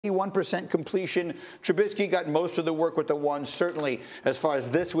1% completion. Trubisky got most of the work with the one, certainly as far as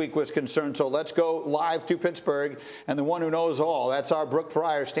this week was concerned. So let's go live to Pittsburgh, and the one who knows all, that's our Brooke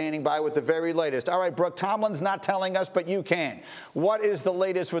Pryor standing by with the very latest. All right, Brooke, Tomlin's not telling us, but you can. What is the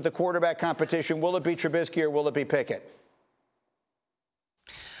latest with the quarterback competition? Will it be Trubisky or will it be Pickett?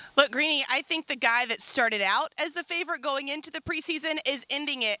 Look, Greeny, I think the guy that started out as the favorite going into the preseason is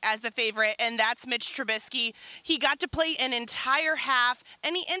ending it as the favorite, and that's Mitch Trubisky. He got to play an entire half,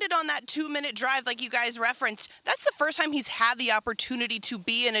 and he ended on that 2-minute drive like you guys referenced. That's the first time he's had the opportunity to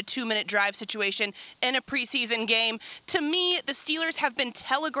be in a 2-minute drive situation in a preseason game. To me, the Steelers have been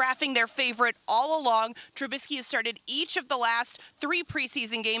telegraphing their favorite all along. Trubisky has started each of the last 3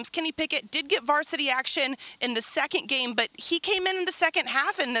 preseason games. Kenny Pickett did get varsity action in the second game, but he came in the second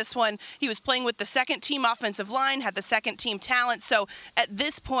half in this one. He was playing with the second-team offensive line, had the second-team talent. So at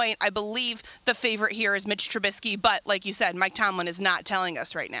this point, I believe the favorite here is Mitch Trubisky. But like you said, Mike Tomlin is not telling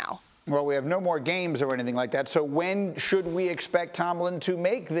us right now. Well, we have no more games or anything like that. So when should we expect Tomlin to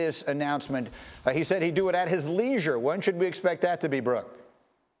make this announcement? He said he'd do it at his leisure. When should we expect that to be, Brooke?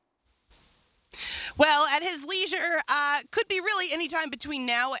 Well, at his leisure, could be really any time between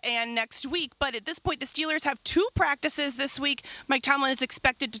now and next week. But at this point, the Steelers have 2 practices this week. Mike Tomlin is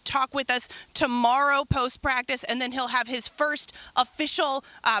expected to talk with us tomorrow post-practice, and then he'll have his first official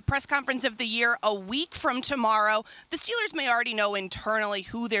press conference of the year a week from tomorrow. The Steelers may already know internally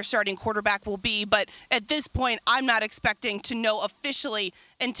who their starting quarterback will be, but at this point, I'm not expecting to know officially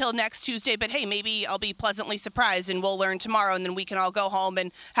until next Tuesday. But hey, maybe I'll be pleasantly surprised and we'll learn tomorrow, and then we can all go home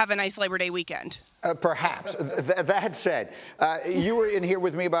and have a nice Labor Day weekend. Perhaps. That said, you were in here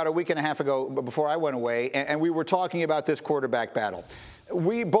with me about a week and a half ago before I went away, and we were talking about this quarterback battle.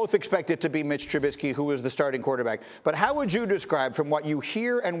 We both expect it to be Mitch Trubisky, who is the starting quarterback. But how would you describe, from what you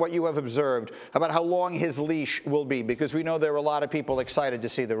hear and what you have observed, about how long his leash will be? Because we know there are a lot of people excited to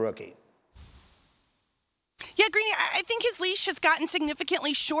see the rookie. Yeah, Greeny, I think his leash has gotten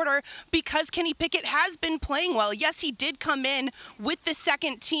significantly shorter because Kenny Pickett has been playing well. Yes, he did come in with the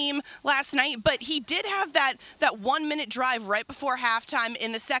second team last night, but he did have that 1-minute drive right before halftime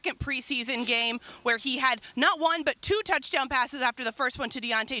in the second preseason game where he had not 1 but 2 touchdown passes after the first one to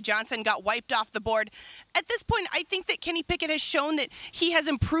Deontay Johnson got wiped off the board. At this point, I think that Kenny Pickett has shown that he has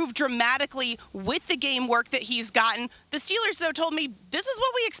improved dramatically with the game work that he's gotten. The Steelers, though, told me this is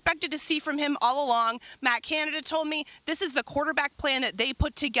what we expected to see from him all along. Matt Canada told me this is the quarterback plan that they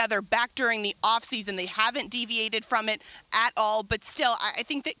put together back during the offseason. They haven't deviated from it at all. But still, I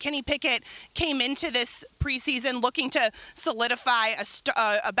think that Kenny Pickett came into this preseason looking to solidify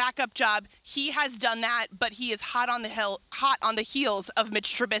a backup job. He has done that, but he is hot on the heels of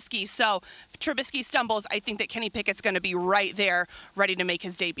Mitch Trubisky. So if Trubisky stumbles, I think that Kenny Pickett's going to be right there, ready to make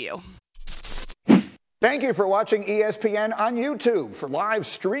his debut. Thank you for watching ESPN on YouTube. For live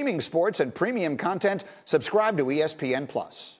streaming sports and premium content, subscribe to ESPN+.